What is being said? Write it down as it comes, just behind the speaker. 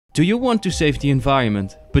Do you want to save the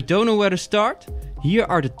environment, but don't know where to start? Here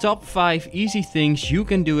are the top 5 easy things you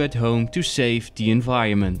can do at home to save the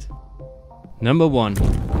environment. Number 1.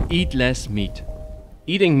 Eat less meat.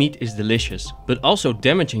 Eating meat is delicious, but also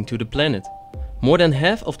damaging to the planet. More than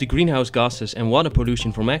half of the greenhouse gases and water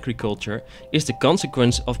pollution from agriculture is the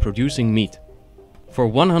consequence of producing meat. For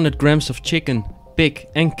 100 grams of chicken, pig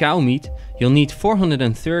and cow meat, you'll need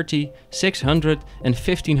 430, 600 and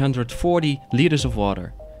 1540 liters of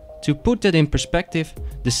water. To put that in perspective,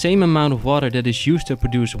 the same amount of water that is used to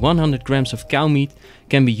produce 100 grams of cow meat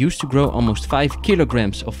can be used to grow almost 5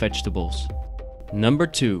 kilograms of vegetables. Number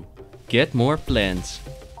 2. Get more plants.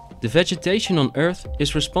 The vegetation on Earth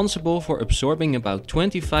is responsible for absorbing about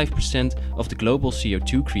 25% of the global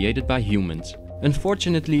CO2 created by humans.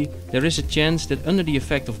 Unfortunately, there is a chance that under the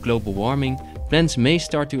effect of global warming, plants may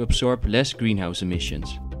start to absorb less greenhouse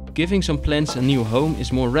emissions. Giving some plants a new home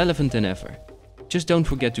is more relevant than ever. Just don't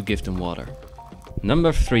forget to give them water.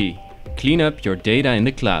 Number 3. Clean up your data in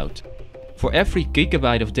the cloud. For every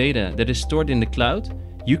gigabyte of data that is stored in the cloud,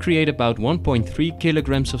 you create about 1.3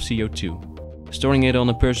 kilograms of CO2. Storing it on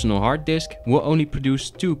a personal hard disk will only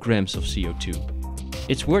produce 2 grams of CO2.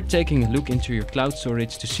 It's worth taking a look into your cloud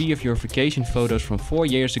storage to see if your vacation photos from 4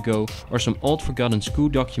 years ago or some old forgotten school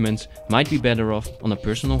documents might be better off on a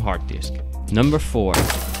personal hard disk. Number 4.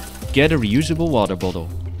 Get a reusable water bottle.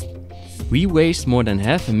 We waste more than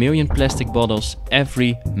 500,000 plastic bottles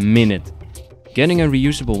every minute. Getting a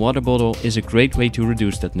reusable water bottle is a great way to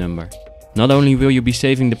reduce that number. Not only will you be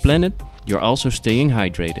saving the planet, you're also staying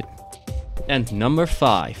hydrated. And number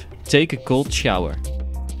 5. Take a cold shower.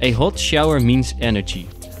 A hot shower means energy.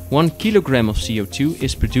 1 kilogram of CO2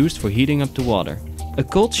 is produced for heating up the water. A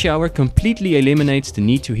cold shower completely eliminates the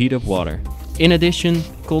need to heat up water. In addition,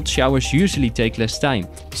 cold showers usually take less time,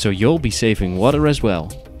 so you'll be saving water as well.